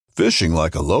Fishing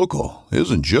like a local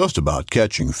isn't just about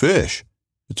catching fish.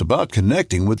 It's about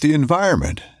connecting with the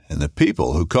environment and the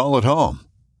people who call it home.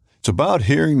 It's about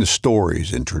hearing the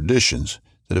stories and traditions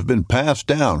that have been passed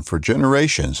down for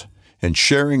generations and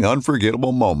sharing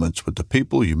unforgettable moments with the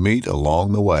people you meet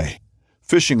along the way.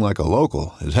 Fishing like a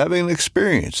local is having an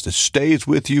experience that stays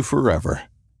with you forever.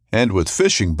 And with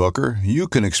Fishing Booker, you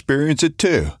can experience it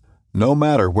too, no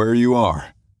matter where you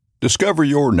are. Discover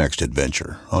your next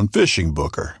adventure on Fishing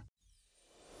Booker.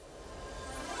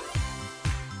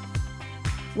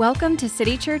 Welcome to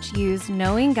City Church U's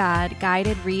Knowing God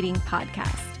Guided Reading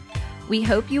Podcast. We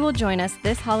hope you will join us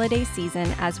this holiday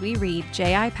season as we read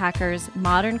J.I. Packer's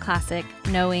modern classic,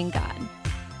 Knowing God.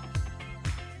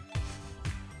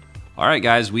 All right,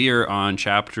 guys, we are on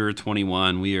chapter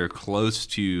 21. We are close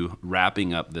to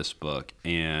wrapping up this book,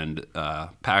 and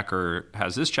Packer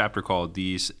has this chapter called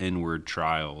These Inward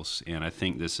Trials, and I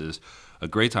think this is a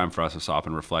great time for us to stop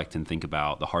and reflect and think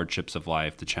about the hardships of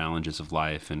life, the challenges of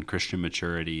life, and Christian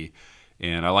maturity.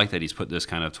 And I like that he's put this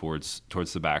kind of towards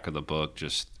the back of the book,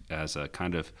 just as a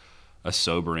kind of a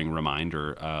sobering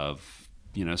reminder of,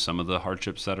 you know, some of the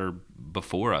hardships that are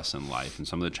before us in life and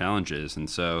some of the challenges. And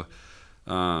so,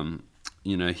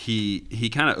 you know, he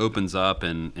kind of opens up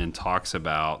and talks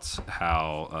about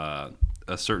how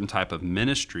a certain type of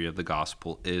ministry of the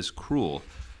gospel is cruel.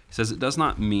 He says it does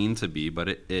not mean to be, but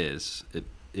it is.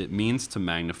 It means to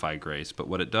magnify grace, but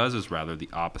what it does is rather the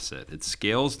opposite. It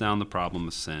scales down the problem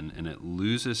of sin, and it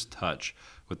loses touch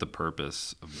with the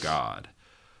purpose of God.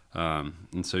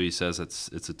 And so he says it's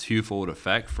a twofold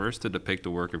effect. First, to depict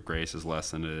the work of grace as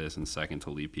less than it is, and second, to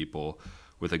leave people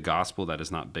with a gospel that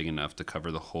is not big enough to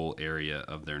cover the whole area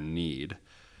of their need.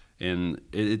 And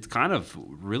it's kind of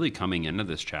really coming into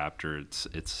this chapter,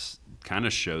 it's kind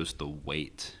of shows the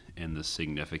weight and the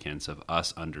significance of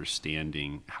us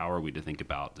understanding how are we to think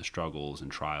about the struggles and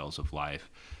trials of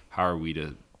life. How are we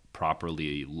to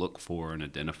properly look for and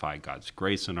identify God's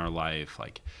grace in our life?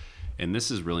 And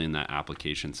this is really in that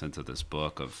application sense of this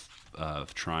book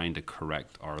of trying to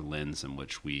correct our lens in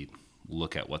which we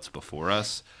look at what's before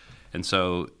us. And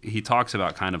so he talks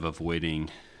about kind of avoiding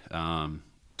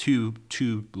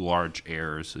two large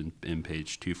errors in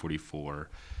page 244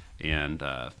 and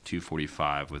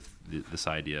 245 with this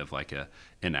idea of like a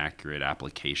inaccurate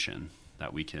application,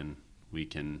 that we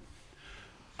can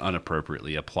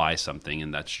inappropriately apply something,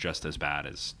 and that's just as bad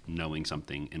as knowing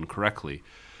something incorrectly.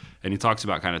 And he talks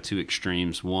about kind of two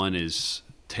extremes. One is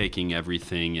taking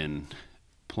everything and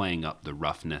playing up the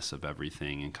roughness of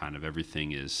everything, and kind of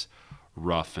everything is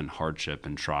rough and hardship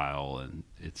and trial, and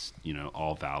it's, you know,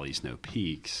 all valleys, no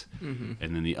peaks. Mm-hmm.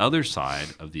 And then the other side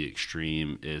of the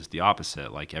extreme is the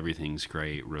opposite, like everything's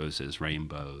great, roses,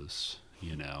 rainbows,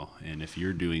 you know, and if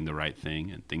you're doing the right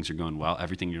thing and things are going well,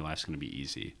 everything in your life's going to be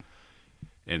easy.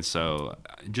 And so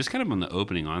just kind of on the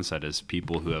opening onset, as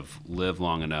people who have lived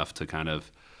long enough to kind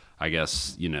of, I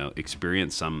guess, you know,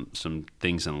 experience some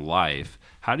things in life,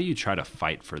 how do you try to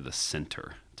fight for the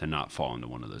center to not fall into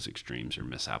one of those extremes or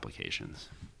misapplications?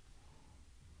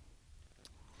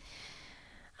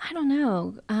 I don't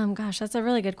know. Gosh, that's a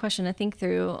really good question to think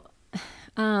through,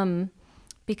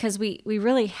 because we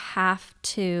really have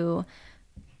to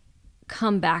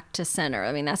come back to center.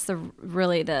 I mean, that's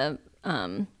really a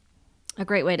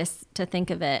great way to think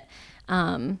of it.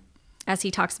 As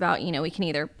he talks about, you know, we can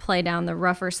either play down the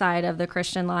rougher side of the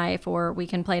Christian life, or we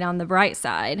can play down the bright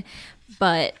side.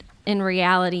 But in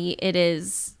reality, it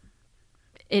is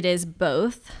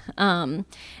both. And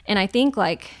I think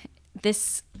like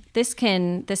this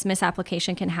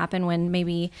misapplication can happen when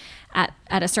maybe at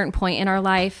a certain point in our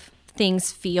life,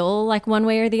 things feel like one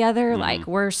way or the other, mm-hmm. like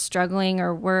we're struggling,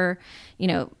 or we're, you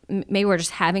know, maybe we're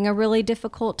just having a really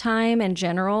difficult time in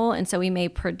general. And so we may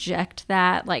project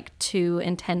that like too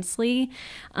intensely.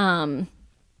 And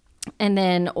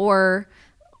then, or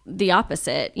the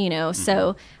opposite, you know. Mm-hmm.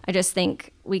 So I just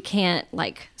think we can't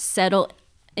like settle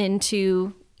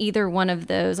into either one of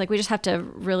those. Like we just have to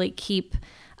really keep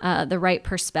the right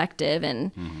perspective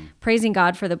and mm-hmm. praising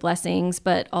God for the blessings,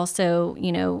 but also,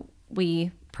 you know,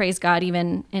 we praise God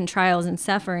even in trials and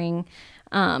suffering.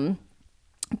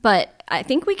 But I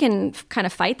think we can kind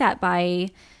of fight that by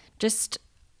just,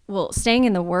 staying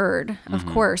in the Word, of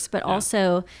mm-hmm. course, but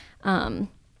also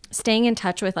staying in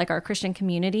touch with like our Christian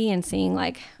community and seeing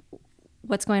like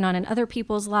what's going on in other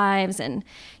people's lives, and,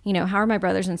 you know, how are my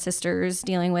brothers and sisters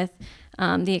dealing with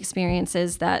the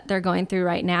experiences that they're going through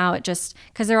right now. It just,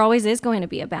 because there always is going to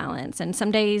be a balance, and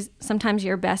sometimes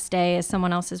your best day is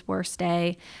someone else's worst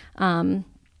day.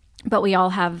 But we all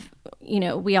have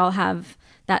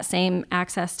that same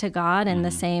access to God and mm-hmm.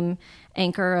 the same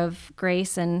anchor of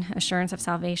grace and assurance of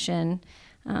salvation.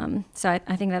 So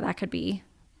I think that could be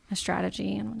a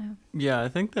strategy. I don't know. Yeah, I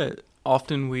think that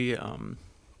often we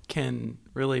can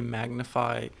really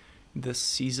magnify this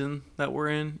season that we're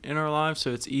in our lives.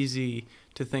 So it's easy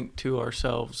to think to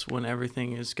ourselves when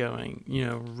everything is going,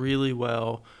 really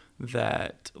well,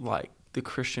 that like the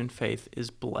Christian faith is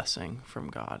blessing from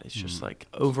God. It's just like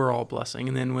overall blessing.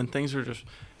 And then when things are just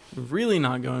really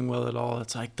not going well at all,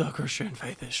 it's like the Christian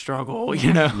faith is struggle,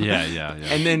 Yeah.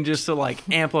 And then just to like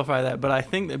amplify that. But I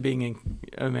think that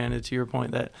Amanda, to your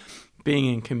point, that being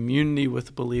in community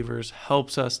with believers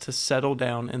helps us to settle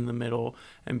down in the middle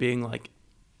and being like,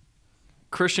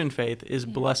 Christian faith is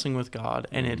blessing with God,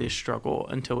 and it is struggle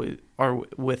until we are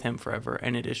with Him forever,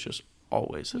 and it is just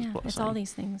always His blessing. It's all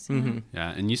these things.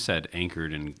 Yeah, and you said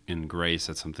anchored in grace.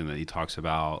 That's something that he talks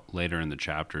about later in the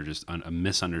chapter, just a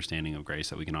misunderstanding of grace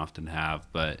that we can often have,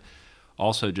 but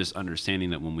also just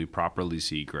understanding that when we properly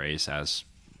see grace, as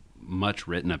much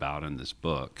written about in this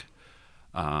book,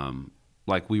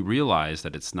 like we realize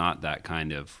that it's not that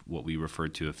kind of what we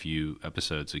referred to a few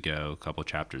episodes ago, a couple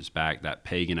chapters back, that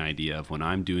pagan idea of when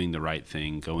I'm doing the right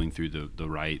thing, going through the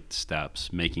right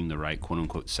steps, making the right quote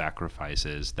unquote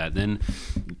sacrifices, that then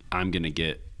I'm going to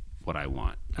get what I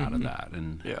want out of that.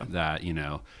 And that,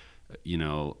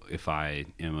 if I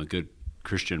am a good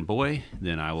Christian boy,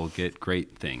 then I will get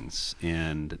great things.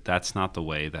 And that's not the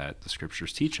way that the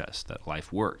scriptures teach us that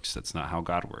life works. That's not how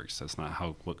God works. That's not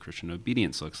what Christian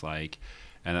obedience looks like.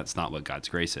 And that's not what God's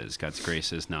grace is. God's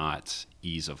grace is not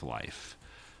ease of life.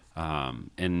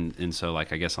 And so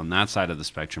like, I guess on that side of the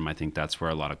spectrum, I think that's where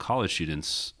a lot of college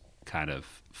students kind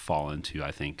of fall into,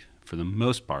 I think for the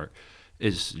most part,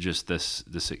 is just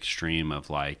this extreme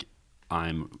of like,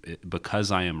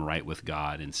 because I am right with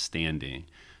God and standing,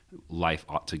 life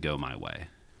ought to go my way.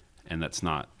 And that's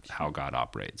not how God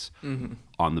operates.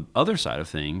 On the other side of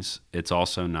things, it's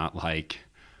also not like,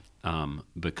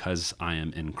 because I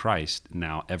am in Christ,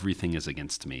 now everything is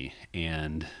against me.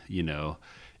 And,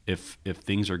 if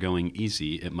things are going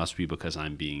easy, it must be because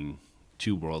I'm being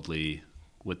too worldly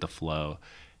with the flow.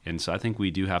 And so I think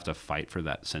we do have to fight for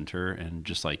that center. And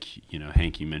just like,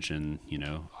 Hank, you mentioned,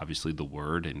 obviously the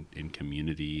word and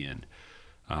community. And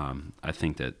I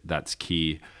think that that's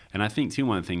key. And I think, too,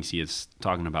 one of the things he is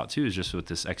talking about, too, is just with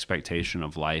this expectation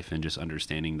of life and just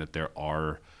understanding that there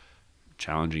are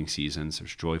challenging seasons,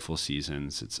 there's joyful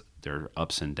seasons, there are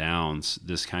ups and downs.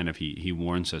 This kind of, he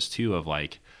warns us, too, of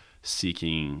like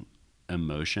seeking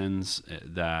emotions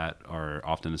that are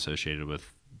often associated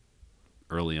with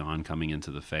early on coming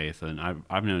into the faith. And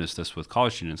I've noticed this with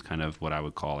college students, kind of what I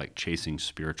would call like chasing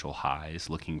spiritual highs,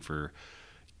 looking for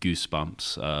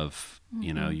goosebumps of,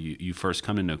 you first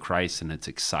come to know Christ and it's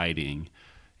exciting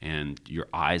and your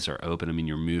eyes are open. I mean,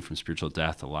 you're moved from spiritual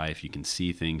death to life. You can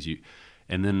see things.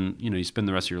 And then, you spend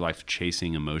the rest of your life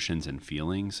chasing emotions and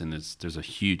feelings. And there's a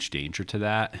huge danger to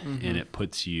that. And it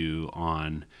puts you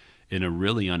in a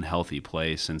really unhealthy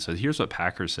place. And so here's what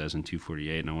Packer says in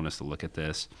 248, and I want us to look at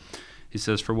this. He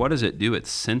says, "For what does it do? It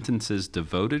sentences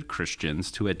devoted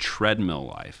Christians to a treadmill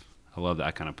life." I love that.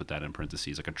 I kind of put that in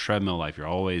parentheses, like a treadmill life. You're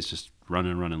always just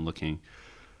running, looking,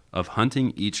 of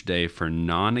hunting each day for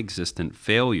non-existent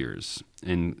failures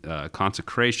in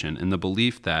consecration, in the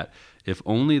belief that if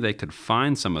only they could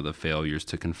find some of the failures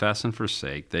to confess and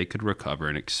forsake, they could recover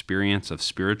an experience of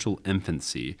spiritual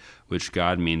infancy, which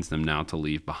God means them now to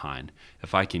leave behind.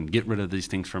 If I can get rid of these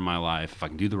things from my life, if I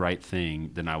can do the right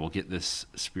thing, then I will get this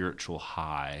spiritual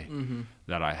high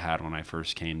that I had when I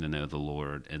first came to know the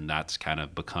Lord. And that's kind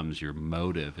of becomes your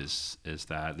motive, is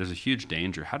that there's a huge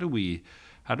danger. How do we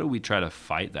try to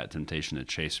fight that temptation to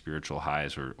chase spiritual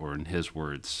highs, or in his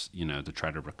words, to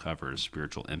try to recover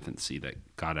spiritual infancy that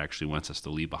God actually wants us to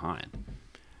leave behind?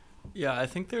 Yeah, I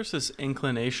think there's this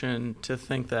inclination to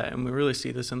think that, and we really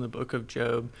see this in the book of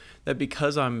Job, that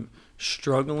because I'm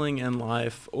struggling in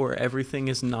life or everything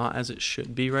is not as it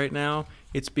should be right now,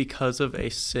 it's because of a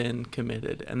sin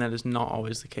committed. And that is not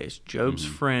always the case. Job's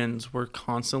friends were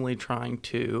constantly trying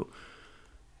to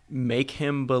make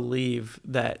him believe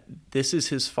that this is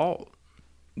his fault.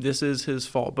 This is his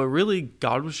fault. But really,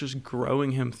 God was just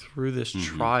growing him through this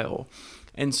trial.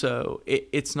 And so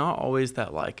it's not always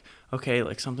that like, okay,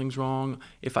 like something's wrong.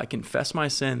 If I confess my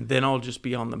sin, then I'll just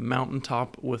be on the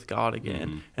mountaintop with God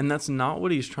again. And that's not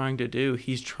what he's trying to do.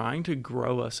 He's trying to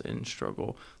grow us in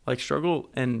struggle. Like struggle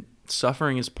and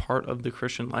suffering is part of the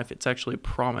Christian life. It's actually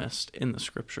promised in the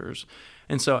scriptures.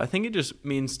 And so I think it just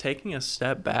means taking a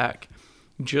step back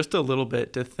just a little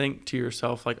bit to think to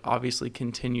yourself, like obviously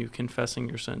continue confessing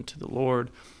your sin to the Lord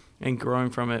and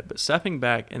growing from it, but stepping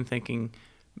back and thinking,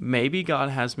 maybe God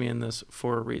has me in this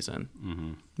for a reason.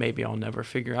 Mm-hmm. Maybe I'll never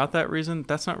figure out that reason.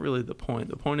 That's not really the point.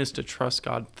 The point is to trust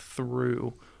God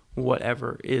through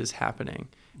whatever is happening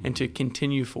and to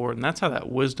continue forward. And that's how that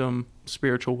wisdom,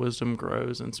 spiritual wisdom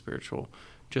grows, and spiritual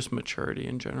just maturity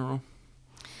in general.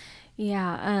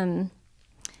 Yeah.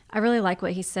 I really like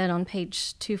what he said on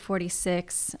page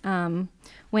 246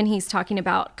 when he's talking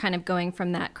about kind of going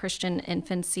from that Christian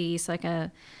infancy, so like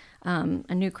a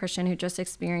new Christian who just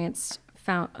experienced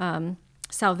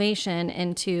salvation,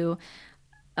 into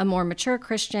a more mature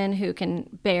Christian who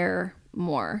can bear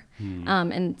more.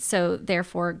 And so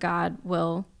therefore God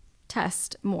will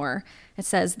test more. It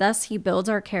says, thus he builds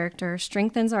our character,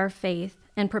 strengthens our faith,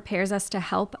 and prepares us to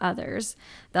help others.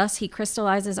 Thus he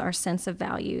crystallizes our sense of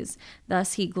values.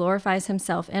 Thus he glorifies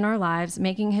himself in our lives,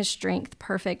 making his strength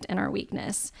perfect in our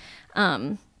weakness.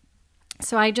 So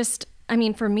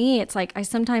for me, it's like I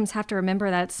sometimes have to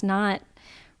remember that it's not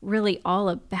really all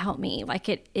about me. Like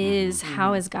it is,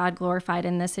 how is God glorified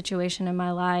in this situation in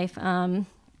my life? I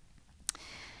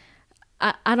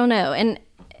don't know.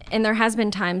 And there have been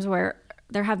times where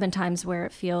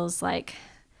it feels like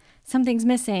something's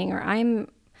missing, or I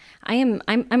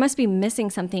must be missing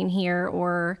something here,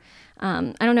 or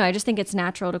I don't know. I just think it's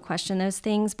natural to question those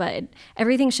things, but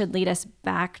everything should lead us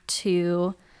back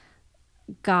to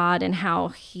God and how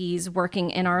he's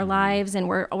working in our lives. And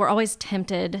we're always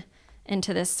tempted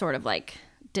into this sort of like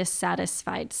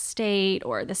dissatisfied state,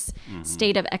 or this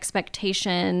state of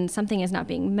expectation. Something is not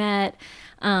being met.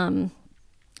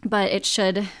 But it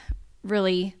should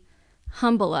really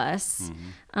humble us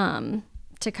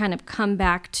to kind of come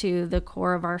back to the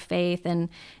core of our faith. And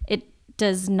it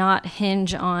does not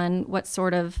hinge on what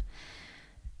sort of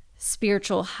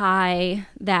spiritual high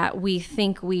that we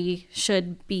think we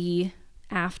should be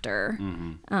after.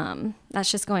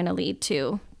 That's just going to lead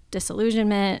to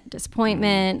disillusionment,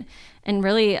 disappointment, and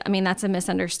really, that's a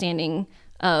misunderstanding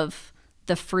of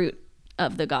the fruit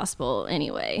of the gospel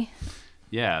anyway.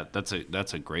 Yeah, that's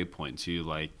a great point too.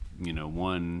 Like,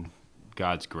 one,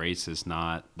 God's grace is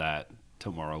not that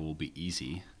tomorrow will be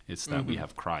easy. It's that we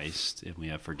have Christ and we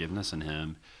have forgiveness in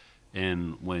him.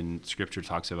 And when scripture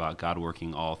talks about God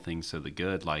working all things to the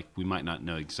good, like, we might not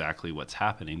know exactly what's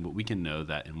happening, but we can know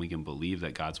that, and we can believe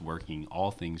that God's working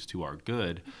all things to our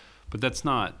good. But that's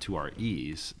not to our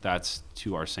ease. That's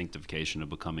to our sanctification of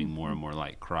becoming more and more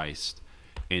like Christ,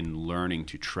 and learning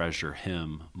to treasure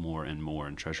him more and more,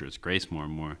 and treasure his grace more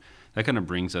and more. That kind of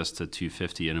brings us to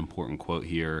 250, an important quote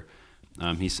here.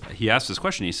 He asks this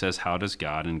question. He says, how does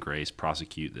God in grace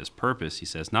prosecute this purpose? He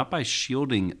says, not by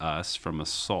shielding us from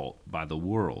assault by the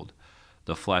world,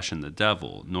 the flesh, and the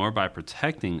devil, nor by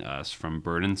protecting us from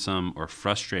burdensome or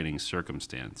frustrating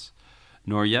circumstance,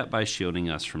 nor yet by shielding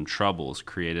us from troubles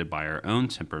created by our own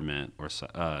temperament or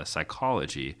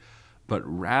psychology, but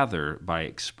rather by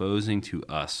exposing to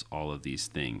us all of these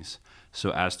things,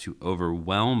 so as to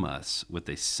overwhelm us with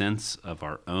a sense of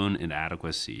our own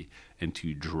inadequacy and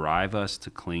to drive us to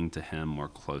cling to him more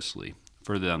closely.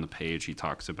 Further down the page, he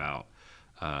talks about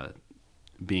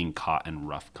being caught in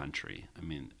rough country.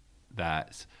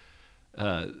 That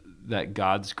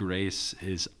God's grace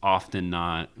is often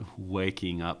not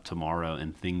waking up tomorrow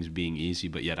and things being easy,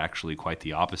 but yet actually quite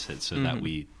the opposite, so that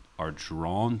we are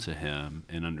drawn to him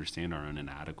and understand our own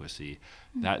inadequacy.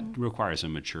 That requires a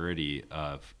maturity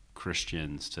of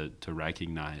Christians to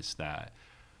recognize that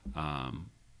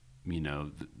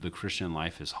the Christian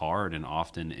life is hard, and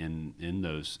often in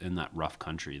that rough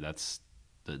country, that's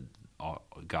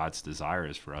God's desire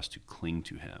is for us to cling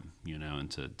to him,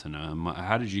 and to know him.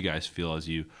 How did you guys feel as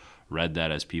you read that,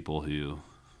 as people who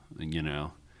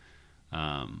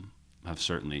have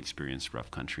certainly experienced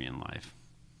rough country in life?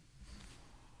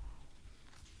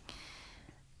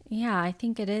 Yeah, I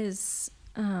think it is.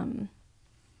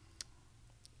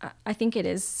 I think it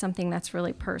is something that's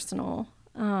really personal.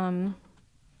 And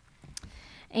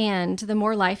the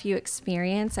more life you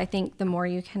experience, I think the more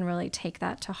you can really take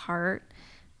that to heart.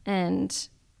 And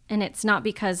it's not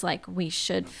because like we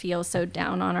should feel so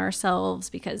down on ourselves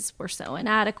because we're so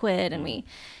inadequate. And we,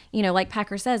 like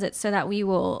Packer says, it's so that we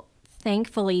will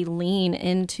thankfully lean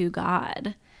into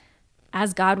God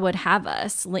as God would have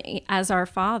us, as our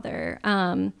Father.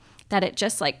 That it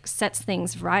just like sets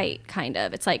things right, kind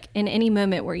of. It's like in any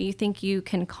moment where you think you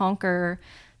can conquer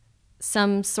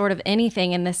some sort of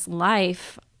anything in this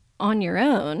life on your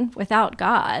own without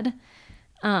God,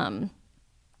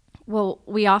 well,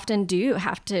 we often do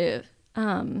have to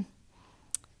kind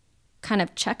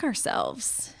of check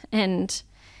ourselves. And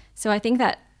so I think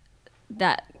that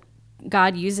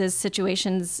God uses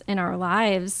situations in our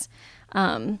lives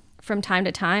from time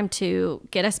to time to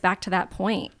get us back to that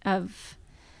point of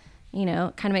You know,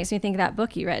 it kind of makes me think of that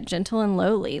book you read, Gentle and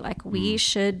Lowly. Like we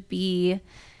should be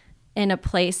in a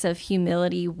place of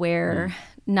humility where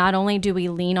not only do we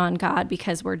lean on God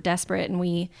because we're desperate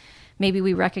and maybe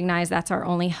we recognize that's our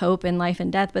only hope in life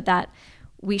and death, but that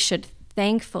we should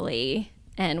thankfully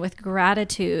and with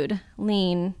gratitude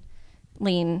lean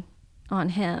on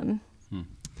him.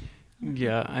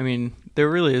 Yeah, I mean, there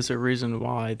really is a reason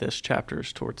why this chapter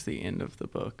is towards the end of the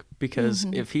book. Because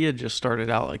if he had just started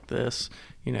out like this,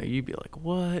 you know, you'd be like,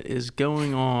 what is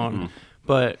going on?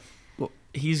 But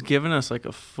he's given us like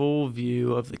a full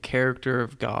view of the character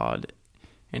of God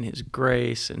and his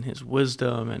grace and his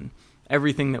wisdom and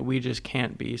everything that we just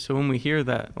can't be. So when we hear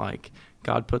that, like,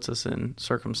 God puts us in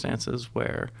circumstances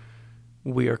where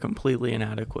we are completely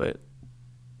inadequate,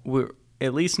 we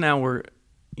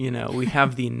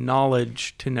have the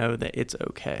knowledge to know that it's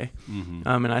okay.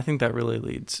 And I think that really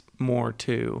leads more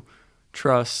to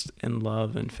trust and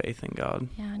love and faith in God.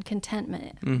 Yeah, and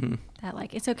contentment. That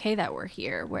like, it's okay that we're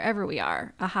here, wherever we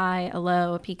are, a high, a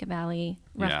low, a peak, a valley,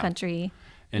 rough country.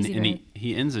 And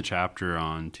he ends the chapter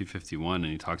on 251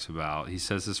 and he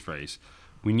says this phrase,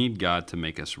 we need God to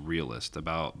make us realist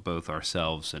about both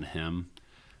ourselves and him.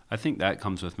 I think that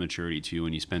comes with maturity too.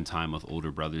 When you spend time with older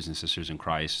brothers and sisters in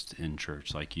Christ in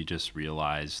church, like you just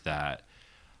realize that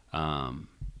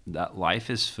that life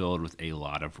is filled with a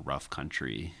lot of rough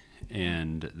country,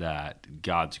 and that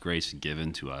God's grace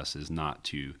given to us is not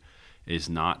to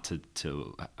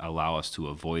allow us to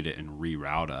avoid it and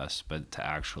reroute us, but to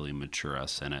actually mature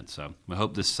us in it. So we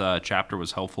hope this chapter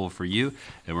was helpful for you,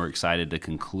 and we're excited to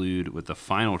conclude with the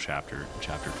final chapter,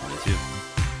 chapter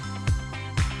 22.